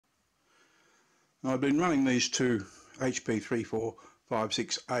I've been running these two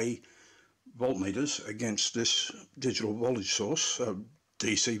HP3456A voltmeters against this digital voltage source,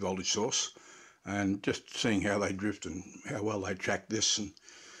 DC voltage source, and just seeing how they drift and how well they track this, and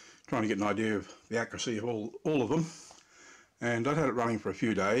trying to get an idea of the accuracy of all of them. And I'd had it running for a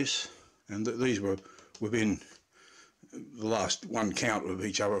few days, and these were within the last one count of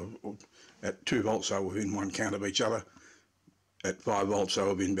each other. At 2 volts they were within one count of each other. At 5 volts they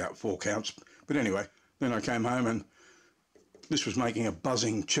were within about 4 counts. But anyway, then I came home and this was making a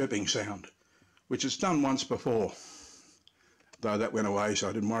buzzing, chirping sound, which it's done once before, though that went away, so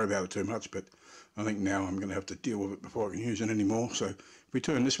I didn't worry about it too much. But I think now I'm going to have to deal with it before I can use it anymore. So if we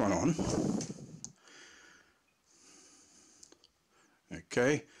turn this one on,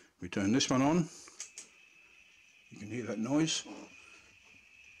 okay, we turn this one on, you can hear that noise.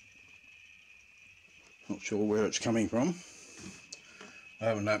 Not sure where it's coming from. I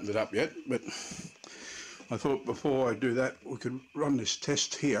haven't opened it up yet, but I thought before I do that we could run this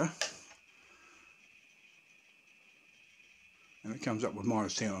test here, and it comes up with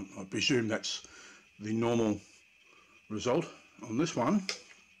 -10. I presume that's the normal result. On this one,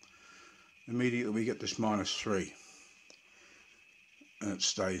 immediately we get this -3, and it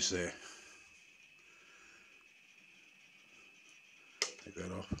stays there. Take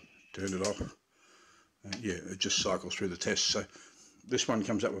that off, turn it off, and yeah, it just cycles through the test. So this one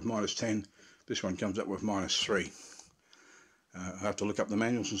comes up with -10, this one comes up with -3. I have to look up the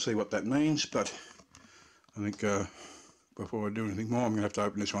manuals and see what that means, but I think before I do anything more, I'm going to have to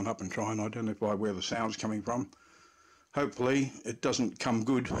open this one up and try and identify where the sound's coming from. Hopefully it doesn't come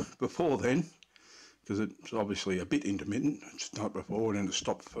good before then, because it's obviously a bit intermittent. It started before and then it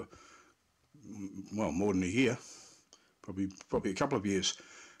stopped for, well, more than a year, probably a couple of years.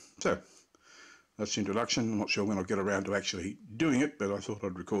 So that's the introduction. I'm not sure when I'll get around to actually doing it, but I thought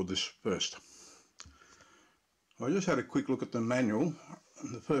I'd record this first. I just had a quick look at the manual,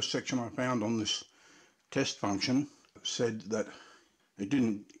 and the first section I found on this test function said that it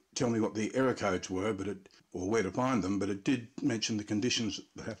didn't tell me what the error codes were, or where to find them, but it did mention the conditions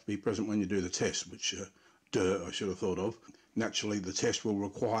that have to be present when you do the test, which, I should have thought of. Naturally, the test will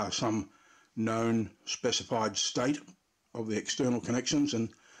require some known specified state of the external connections,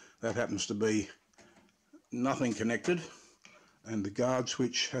 and that happens to be nothing connected, and the guard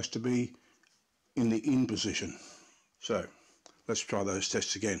switch has to be in the in position. So let's try those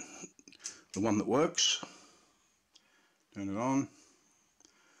tests again. The one that works, turn it on,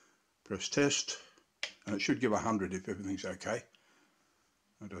 press test, and it should give 100 if everything's okay.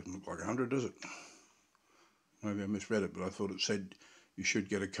 That doesn't look like 100, does it? Maybe I misread it, but I thought it said you should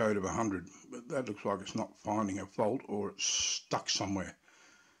get a code of 100, but that looks like it's not finding a fault, or it's stuck somewhere.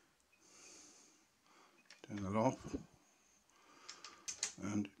 Turn that off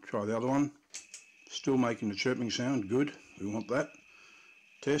and try the other one. Still making the chirping sound. Good, we want that.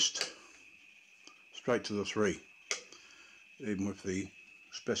 Test, straight to the 3, even with the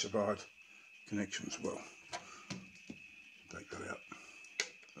specified connections. Well, take that out,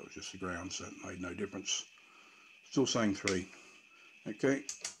 that was just the ground, so it made no difference. Still saying 3. Okay,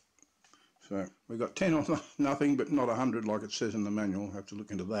 so we've got 10 or nothing, but not 100 like it says in the manual. I'll have to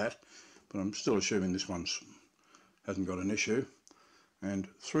look into that, but I'm still assuming this one hasn't got an issue. And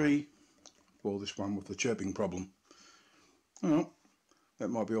 3 for this one with the chirping problem. Well, that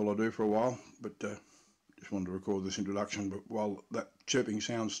might be all I'll do for a while, but just wanted to record this introduction. But while that chirping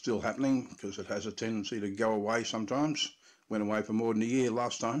sound's still happening, because it has a tendency to go away sometimes, went away for more than a year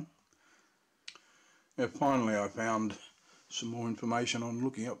last time. Now finally I found some more information on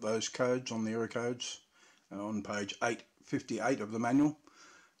looking up those codes, on the error codes, on page 858 of the manual.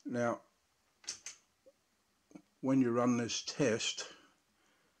 Now, when you run this test,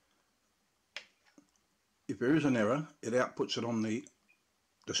 if there is an error, it outputs it on the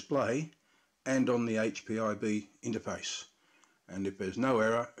display and on the HPIB interface. And if there's no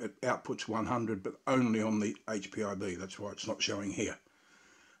error, it outputs 100, but only on the HPIB. That's why it's not showing here.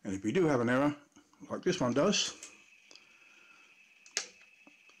 And if you do have an error, like this one does,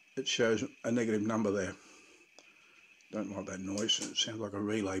 it shows a negative number there. Don't like that noise. It sounds like a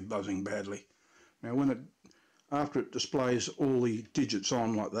relay buzzing badly. Now after it displays all the digits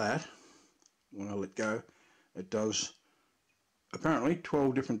on like that, when I let go, it does apparently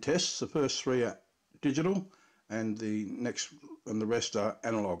 12 different tests. The first 3 are digital, and the rest are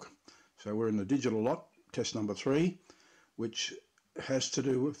analog. So we're in the digital lot, test number 3, which has to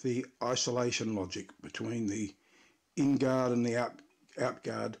do with the isolation logic between the in guard and the out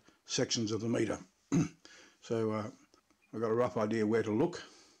guard sections of the meter. So I've got a rough idea where to look.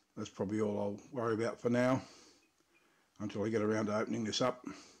 That's probably all I'll worry about for now, until I get around to opening this up.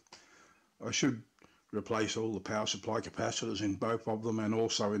 I should replace all the power supply capacitors in both of them, and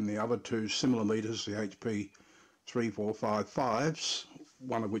also in the other two similar meters, the HP3455s,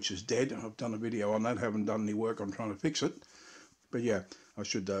 one of which is dead. I've done a video on that, haven't done any work on trying to fix it. But yeah, I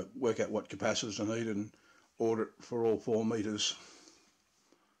should work out what capacitors I need and order it for all 4 meters.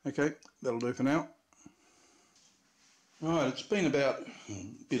 Okay, that'll do for now. Right, it's been about a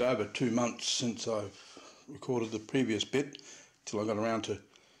bit over 2 months since I've recorded the previous bit, till I got around to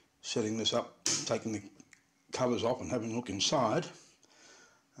setting this up, taking the covers off and having a look inside.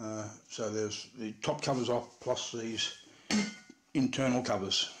 So there's the top covers off, plus these internal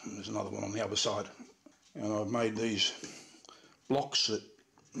covers, and there's another one on the other side. And I've made these blocks that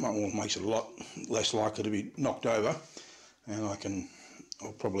makes it a lot less likely to be knocked over, and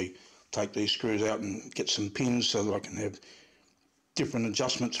I'll probably take these screws out and get some pins so that I can have different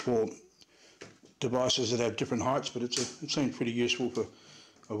adjustments for devices that have different heights, but it seems pretty useful for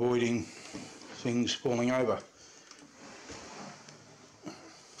avoiding things falling over.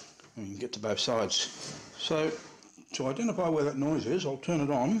 And you can get to both sides. So to identify where that noise is, I'll turn it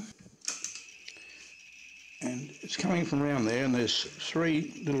on, and it's coming from around there, and there's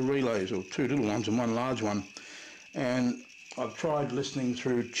 3 little relays, or 2 little ones and 1 large one. And I've tried listening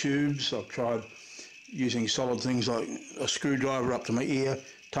through tubes, I've tried using solid things like a screwdriver up to my ear,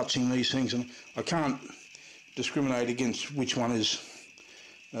 touching these things, and I can't discriminate against which one is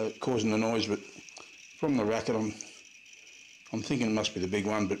causing the noise, but from the racket I'm thinking it must be the big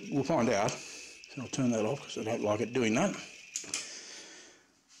one, but we'll find out. So I'll turn that off because I don't like it doing that.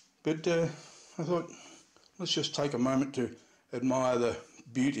 But I thought, let's just take a moment to admire the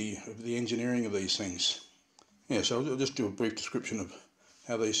beauty of the engineering of these things. Yeah, so I'll just do a brief description of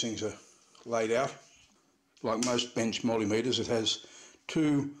how these things are laid out. Like most bench multimeters, it has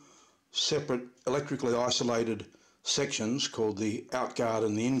 2 separate electrically isolated sections called the outguard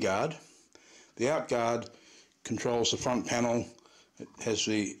and the inguard. The outguard controls the front panel. It has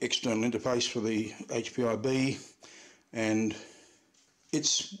the external interface for the HPIB, and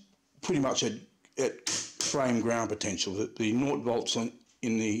it's pretty much at frame ground potential. The 0 volts in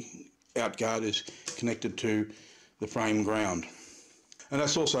the outguard is connected to the frame ground, and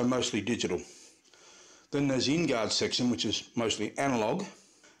that's also mostly digital. Then there's the in-guard section, which is mostly analog,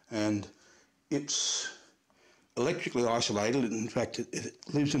 and it's electrically isolated. In fact, it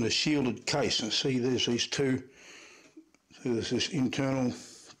lives in a shielded case. And see, there's these 2, there's this internal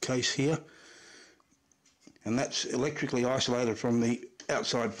case here, and that's electrically isolated from the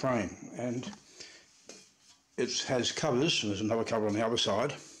outside frame, and it has covers, and there's another cover on the other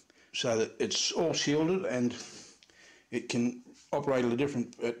side, so that it's all shielded and it can operate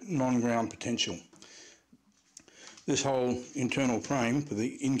at non-ground potential. This whole internal frame for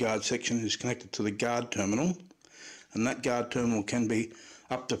the in-guard section is connected to the guard terminal, and that guard terminal can be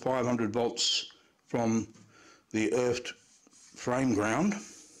up to 500 volts from the earthed frame ground,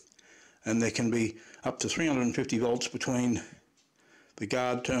 and there can be up to 350 volts between the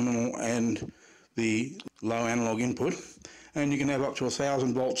guard terminal and the low analog input, and you can have up to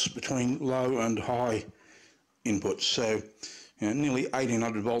 1000 volts between low and high inputs, so nearly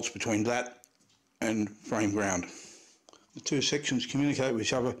 1800 volts between that and frame ground. The 2 sections communicate with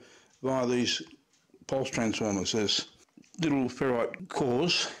each other via these pulse transformers. There's little ferrite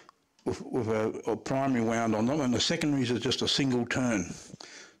cores with a primary wound on them, and the secondaries are just a single turn.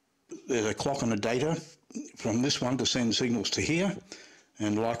 There's a clock and a data from this one to send signals to here,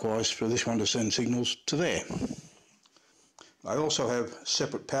 and likewise for this one to send signals to there. I also have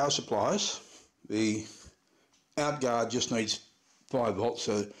separate power supplies. The outguard just needs 5 volts,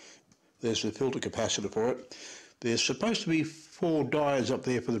 so there's the filter capacitor for it. There's supposed to be 4 diodes up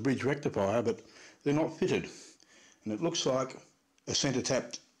there for the bridge rectifier, but they're not fitted. And it looks like a centre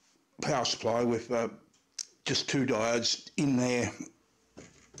tapped power supply with just 2 diodes in there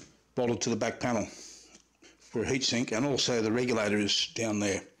bolted to the back panel for a heatsink, and also the regulator is down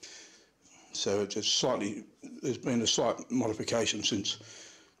there. So it's there's been a slight modification since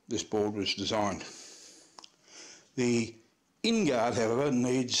this board was designed. The in-guard, however,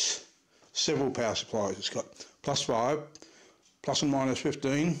 needs several power supplies. It's got +5, plus and minus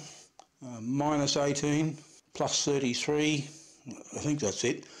 15, -18, +33, I think that's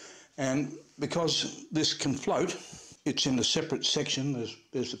it. And because this can float, it's in a separate section.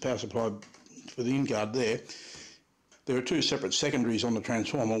 There's the power supply for the in-guard there. There are 2 separate secondaries on the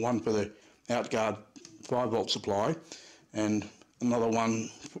transformer, one for the outguard 5 volt supply and another one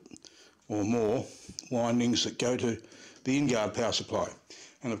or more windings that go to the in-guard power supply.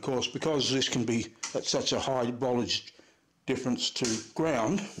 And of course, because this can be at such a high voltage difference to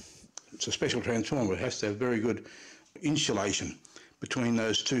ground, it's a special transformer. It has to have very good insulation between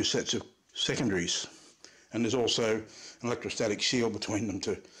those 2 sets of secondaries. and there's also an electrostatic shield between them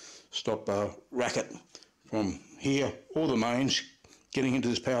to stop racket from here or the mains getting into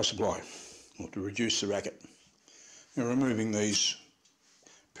this power supply, or to reduce the racket. Now, removing these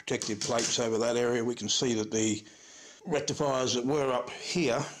protective plates over that area, we can see that the rectifiers that were up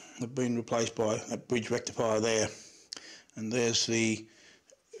here have been replaced by a bridge rectifier there, and there's the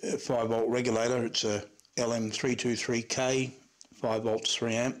 5-volt regulator. It's a LM323K, 5 volts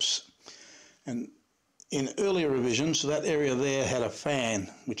 3 amps, and in earlier revisions that area there had a fan,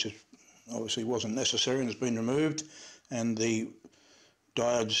 which obviously wasn't necessary and has been removed, and the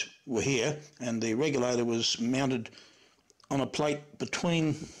diodes were here, and the regulator was mounted on a plate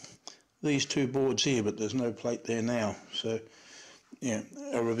between these two boards here, but there's no plate there now, so yeah,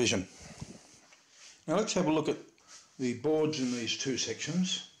 a revision. Now let's have a look at the boards in these two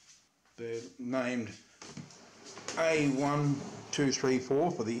sections. They're named A1, 2, 3,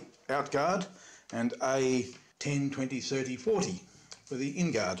 4 for the outguard, and A10, 20, 30, 40 for the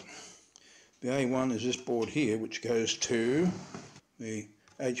in-guard. The A1 is this board here, which goes to the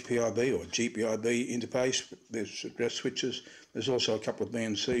HPIB or GPIB interface. There's address switches. There's also a couple of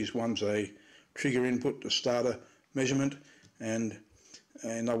BNCs. One's a trigger input to start a measurement, and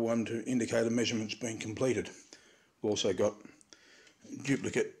another one to indicate a measurement's been completed. We've also got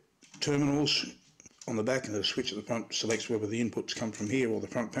duplicate terminals on the back, and the switch at the front selects whether the inputs come from here or the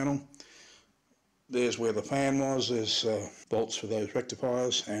front panel. There's where the fan was. There's bolts for those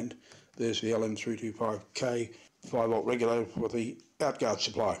rectifiers, and there's the LM325K 5-volt regulator for the outguard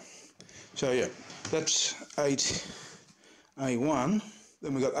supply. So yeah, that's A1.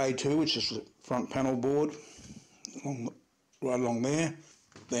 Then we've got A2, which is the front panel board, right along there.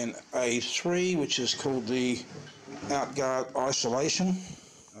 Then A3, which is called the outguard isolation,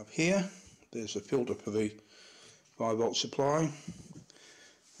 up here. There's a filter for the 5-volt supply.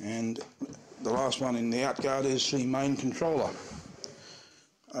 And the last one in the outguard is the main controller,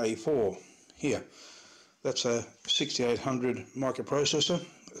 A4, here. That's a 6800 microprocessor,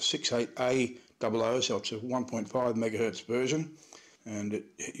 68A00, so it's a 1.5 megahertz version, and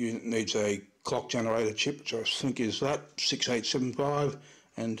it needs a clock generator chip, which I think is that, 6875,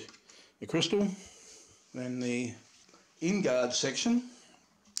 and a crystal. Then the in-guard section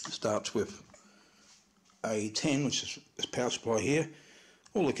starts with A10, which is this power supply here.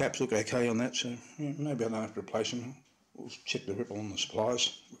 All the caps look okay on that, so maybe I don't have to replace them. We'll check the ripple on the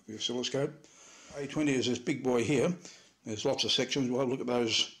supplies with the oscilloscope. A20 is this big boy here. There's lots of sections. We'll have a look at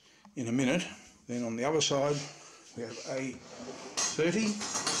those in a minute. Then on the other side we have A30.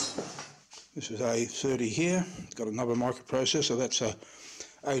 This is A30 here. It's got another microprocessor. That's a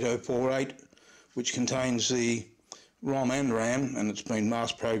 8048, which contains the ROM and RAM, and it's been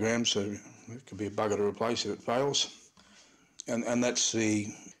mass programmed, so it could be a bugger to replace if it fails. And that's the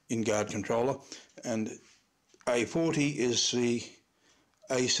in-guard controller. And A40 is the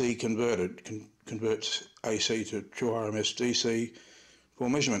AC converted, converts AC to true RMS DC for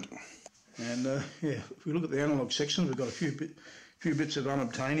measurement. And yeah, if we look at the analog sections, we've got a few bits of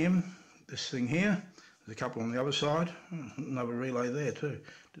unobtainium. This thing here, there's a couple on the other side, another relay there too,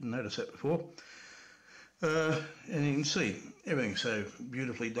 didn't notice that before. And you can see everything's so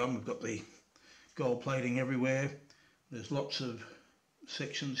beautifully done. We've got the gold plating everywhere. There's lots of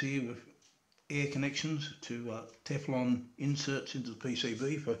sections here with air connections to Teflon inserts into the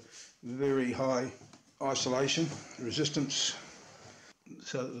PCB for very high isolation resistance,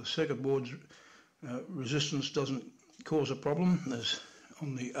 so that the circuit board's resistance doesn't cause a problem. There's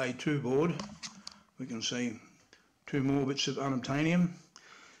on the A2 board, we can see 2 more bits of unobtainium,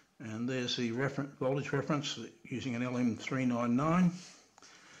 and there's the voltage reference using an LM399.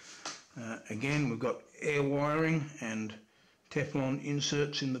 Again, we've got air wiring and Teflon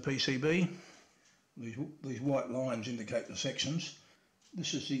inserts in the PCB. These white lines indicate the sections.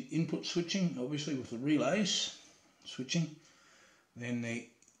 This is the input switching, obviously with the relays switching. Then the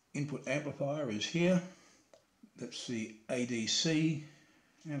input amplifier is here. That's the ADC,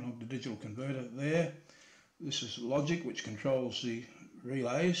 analog to digital converter there. This is logic, which controls the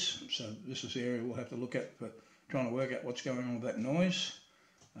relays. So this is the area we'll have to look at for trying to work out what's going on with that noise.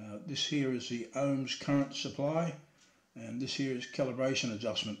 This here is the ohms current supply, and this here is calibration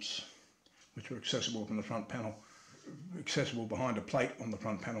adjustments, which are accessible from the front panel, accessible behind a plate on the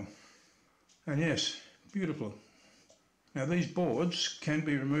front panel. And yes, beautiful. Now these boards can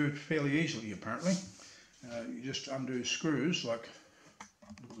be removed fairly easily apparently. You just undo screws, like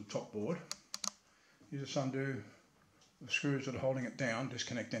the top board. You just undo the screws that are holding it down,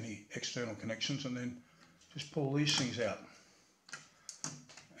 disconnect any external connections, and then just pull these things out.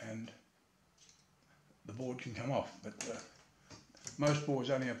 And the board can come off, but most boards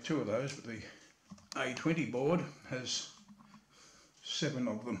only have 2 of those, but the A20 board has 7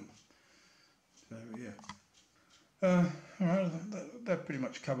 of them. So yeah. Alright, that pretty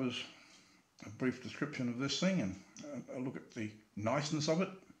much covers a brief description of this thing and a look at the niceness of it.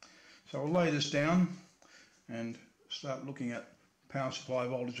 So I'll lay this down and start looking at power supply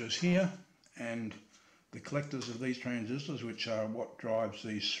voltages here and the collectors of these transistors, which are what drives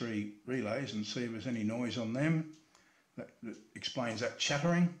these 3 relays, and see if there's any noise on them. That explains that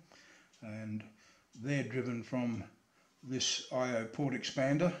chattering, and they're driven from this I/O port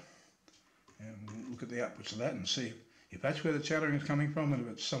expander, and we'll look at the outputs of that and see if that's where the chattering is coming from, and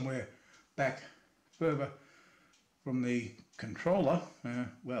if it's somewhere back further from the controller,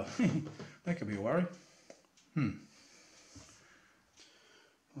 well, that could be a worry.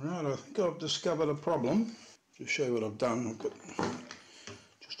 Right, I think I've discovered a problem. To show you what I've done, I've got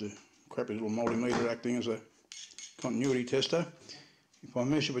just a crappy little multimeter acting as a continuity tester. If I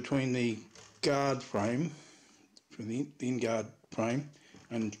measure between the guard frame, from the in-guard frame,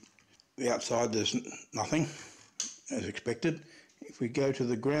 and the outside, there's nothing, as expected. If we go to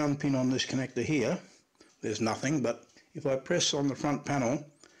the ground pin on this connector here, there's nothing, but if I press on the front panel,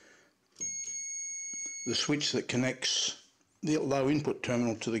 the switch that connects the low input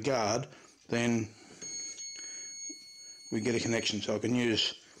terminal to the guard, then we get a connection, so I can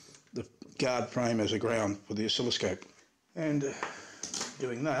use the guard frame as a ground for the oscilloscope. And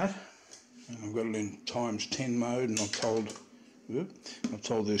doing that, and I've got it in ×10 mode, and I've told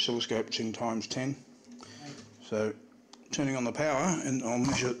the oscilloscope it's in ×10. So turning on the power, and I'll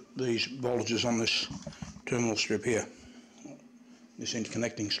measure these voltages on this terminal strip here, this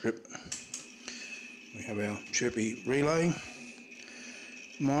interconnecting strip. We have our chirpy relay,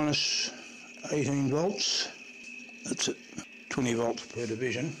 minus 18 volts, that's at 20 volts per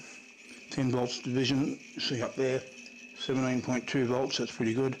division, 10 volts division, see up there, 17.2 volts, that's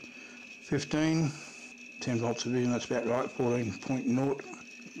pretty good, 15, 10 volts division, that's about right, 14.0,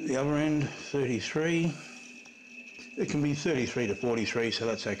 the other end, 33, it can be 33 to 43, so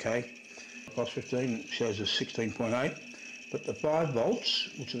that's okay, plus 15 shows us 16.8, but the 5 volts,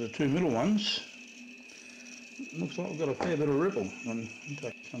 which are the 2 middle ones, looks like we've got a fair bit of ripple. And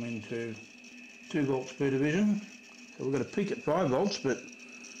come into 2 volts per division. So we've got a peak at 5 volts, but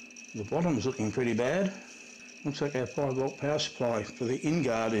the bottom's looking pretty bad. Looks like our 5 volt power supply for the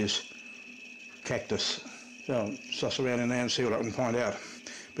in-guard is cactus. So I'll suss around in there and see what I can find out.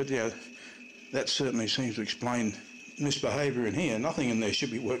 But yeah, that certainly seems to explain misbehaviour in here. Nothing in there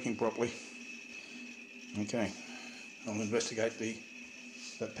should be working properly. Okay, I'll investigate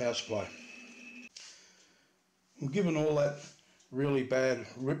that power supply. Given all that really bad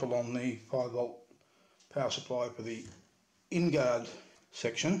ripple on the 5 volt power supply for the in-guard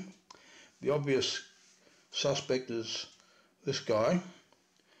section, the obvious suspect is this guy,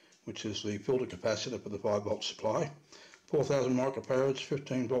 which is the filter capacitor for the 5 volt supply, 4000 microfarads,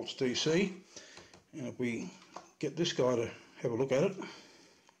 15 volts DC, and if we get this guy to have a look at it,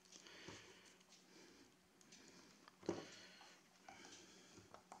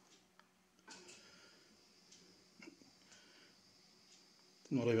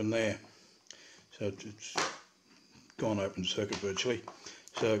 not even there, so it's gone open circuit virtually.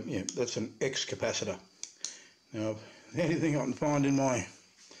 So yeah, that's an X capacitor. Now the only thing I can find in my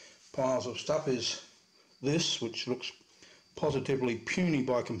piles of stuff is this, which looks positively puny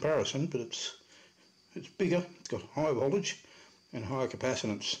by comparison, but it's bigger, it's got higher voltage and higher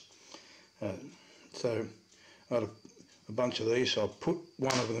capacitance. So I had a bunch of these, so I've put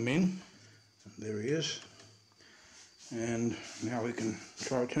one of them in, and there he is. And now we can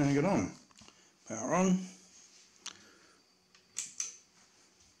try turning it on. Power on.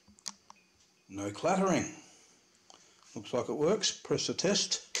 No clattering. Looks like it works. Press the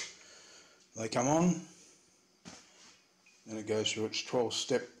test. They come on. Then it goes through its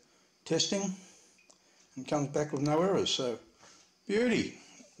 12-step testing and comes back with no errors. So, beauty.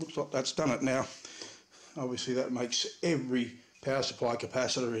 Looks like that's done it now. Obviously that makes every power supply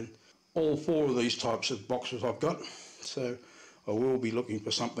capacitor in all 4 of these types of boxes I've got. So I will be looking for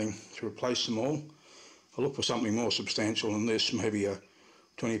something to replace them all. I'll look for something more substantial than this, maybe a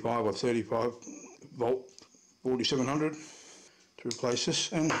 25 or 35 volt 4700 to replace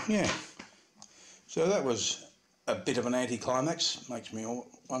this. And yeah, so that was a bit of an anticlimax. Makes me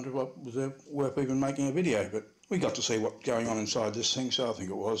wonder what was worth even making a video, but we got to see what's going on inside this thing, so I think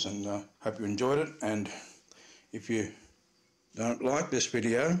it was, and hope you enjoyed it. And if you don't like this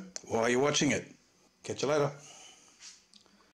video, why are you watching it? Catch you later.